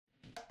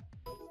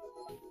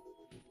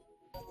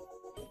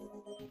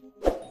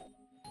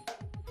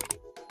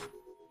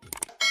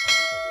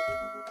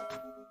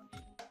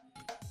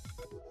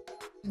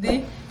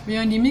Today we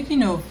are on the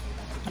making of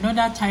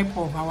another type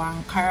of our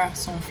Ankara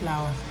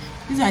sunflower.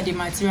 These are the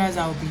materials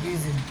I will be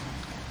using: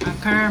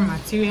 Ankara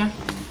material,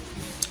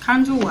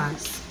 candle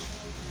wax,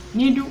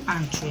 needle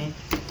and thread,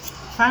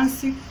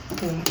 fancy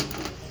comb,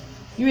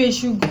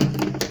 UHU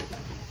gum,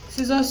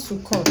 scissors to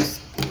cut.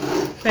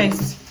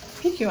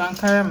 First, pick your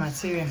Ankara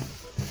material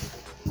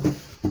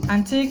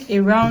and take a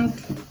round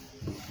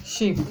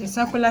shape, a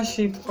circular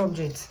shaped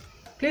object.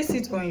 Place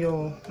it on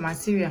your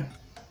material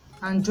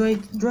and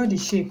draw the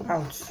shape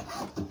out.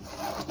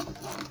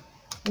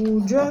 We will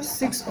draw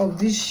 6 of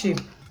this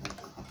shape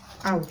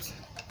out.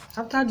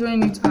 After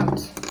drawing it out,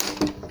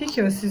 pick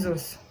your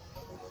scissors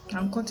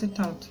and cut it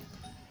out.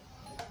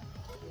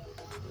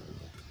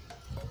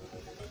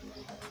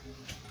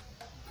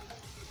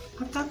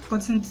 After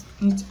cutting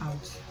it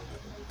out,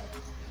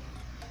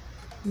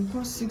 you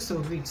cut 6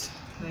 of it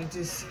like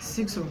this,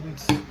 6 of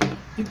it.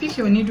 You pick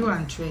your needle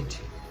and thread.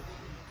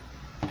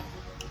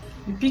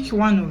 You pick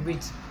one of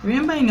it.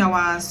 Remember, in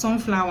our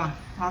sunflower,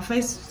 our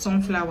first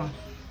sunflower,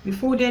 we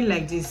folded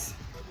like this,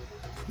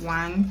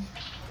 1,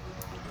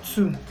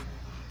 2.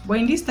 But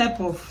in this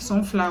type of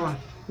sunflower,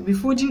 we'll be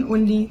folding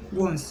only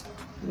once,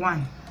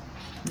 1.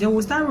 Then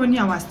we'll start running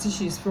our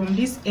stitches from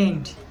this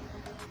end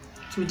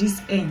to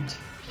this end.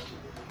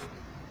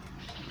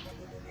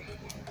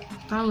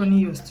 Start running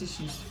your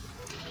stitches,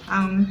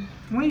 and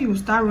when you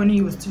start running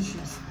your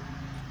stitches,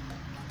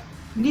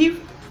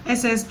 leave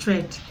excess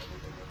thread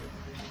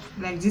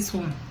like this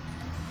one.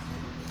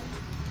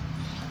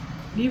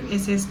 Leave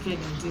excess thread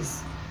like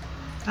this.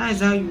 That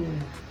is how you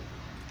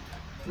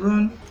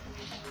run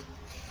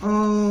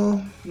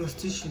all your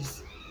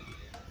stitches.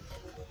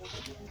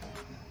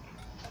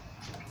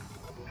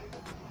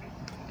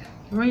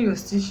 Run your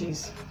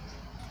stitches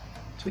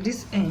to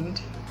this end.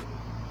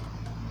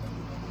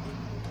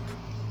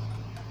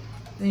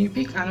 Then you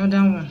pick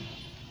another one.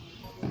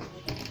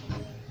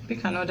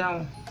 Pick another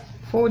one.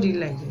 Fold it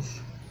like this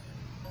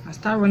and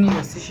start running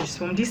your stitches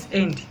from this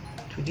end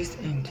to this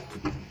end.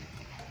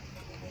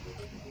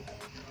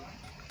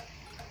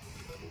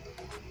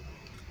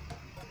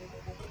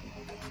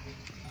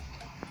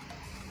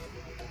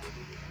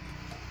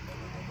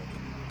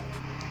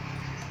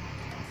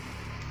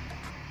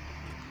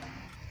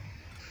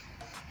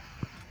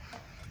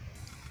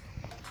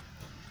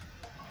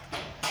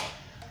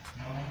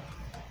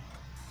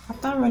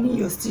 After running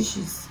your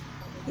stitches,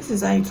 this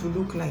is how it will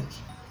look like.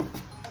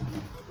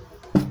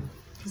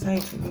 This is how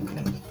it will look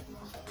like.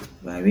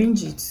 You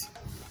arrange it.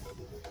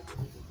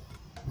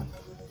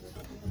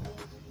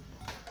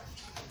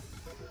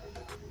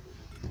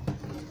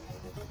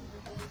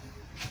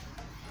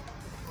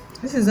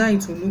 This is how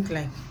it will look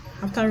like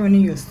after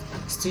running your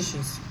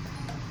stitches.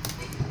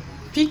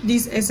 Pick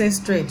this excess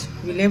thread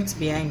you left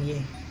behind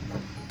here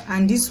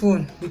and this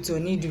one with your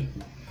needle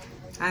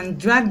and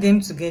drag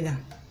them together.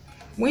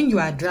 When you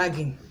are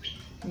dragging,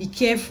 be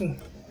careful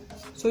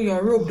so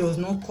your rope does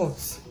not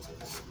cut.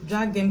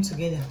 Drag them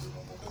together.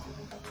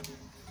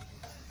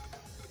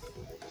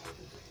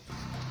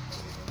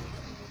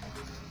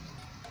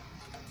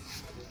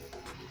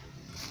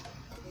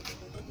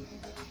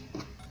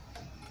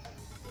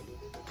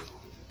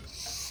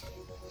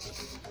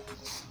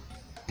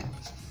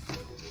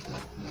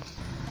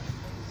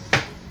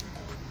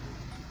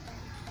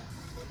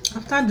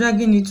 After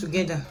dragging it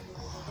together,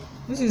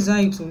 this is how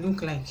it will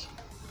look like.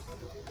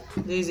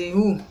 There is a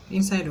hole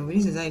inside of it.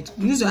 This is how it.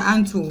 Use your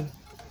hand to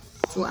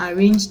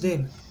arrange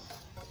them.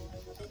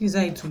 This is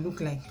how it will look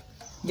like.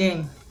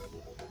 Then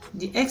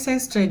the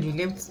excess thread you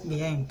left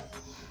behind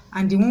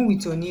and the one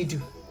with your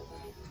needle,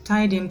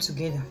 tie them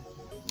together.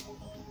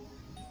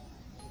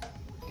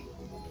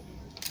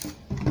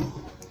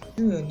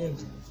 Do your leg.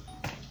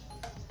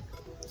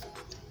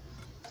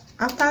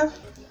 After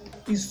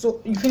you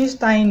finish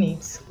tying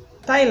it,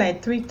 tie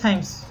like 3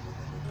 times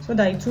so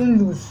that it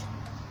won't lose.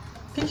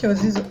 Pick your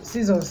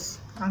scissors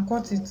and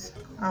cut it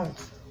out.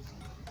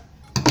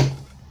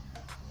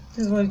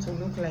 This is what it will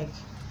look like.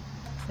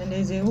 Then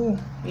there's a hole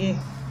here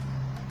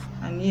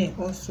and here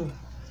also.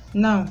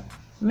 Now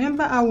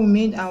remember how we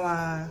made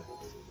our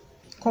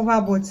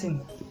cover button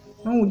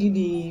when we did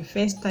the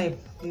first type,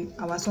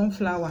 our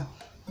sunflower.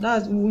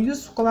 That we will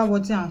use cover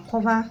button and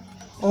cover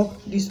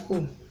up this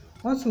hole.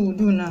 What we will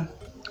do now,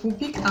 we'll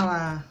pick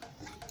our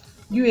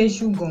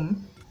UHU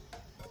gum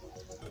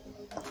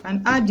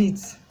and add it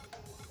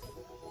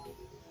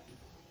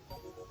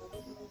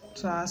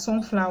to our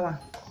sunflower.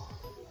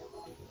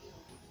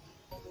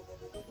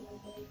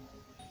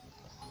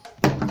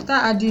 After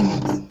adding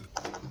it,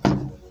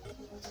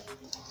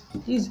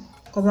 this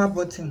cover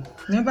button,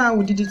 remember how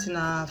we did it in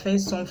our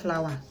first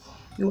sunflower.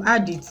 You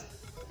add it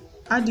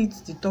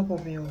to the top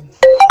of your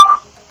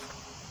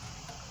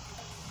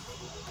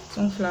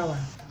sunflower.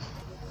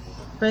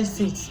 Press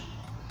it.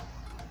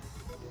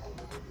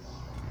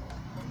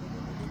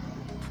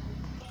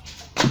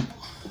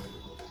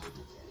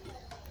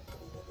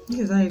 This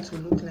is how it will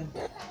look like.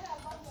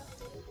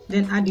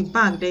 Then at the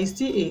back there is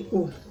still a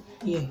hole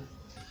here.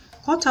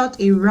 Cut out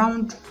a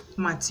round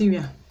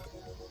material,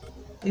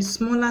 a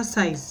smaller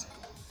size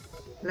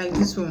like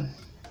this one.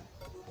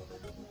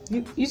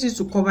 use it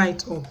to cover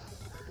it up.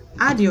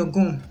 Add your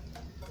gum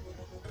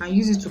and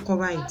use it to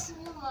cover it.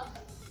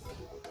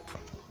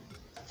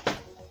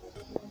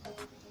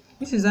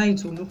 This is how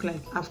it will look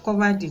like. I've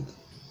covered it.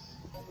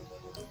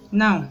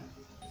 Now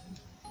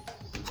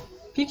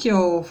pick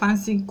your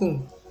fancy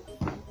comb.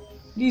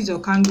 This is your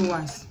candle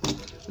wax.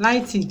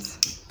 Light it.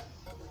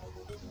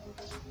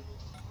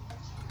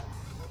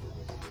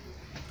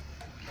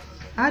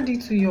 Add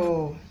it to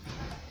your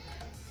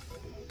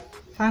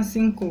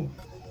fancy comb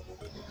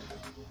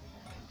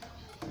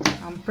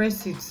and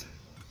press it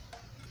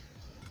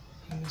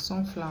in the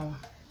sunflower.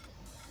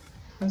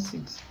 Press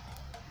it.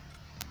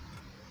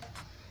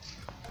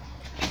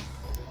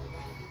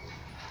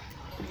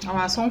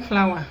 Our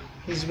sunflower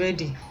is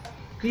ready.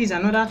 This is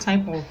another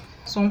type of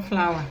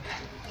sunflower.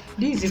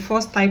 This is the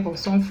first type of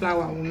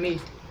sunflower we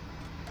made.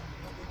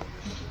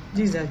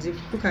 These are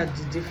look at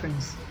the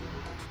difference.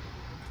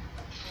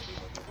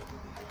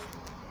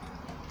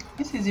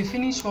 This is the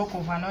finished work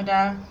of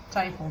another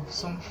type of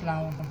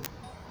sunflower.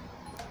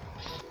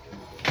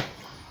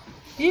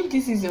 If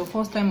this is your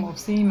first time of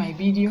seeing my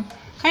video,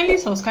 kindly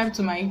subscribe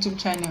to my YouTube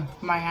channel,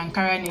 My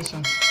Ankara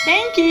Nation.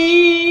 Thank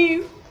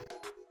you.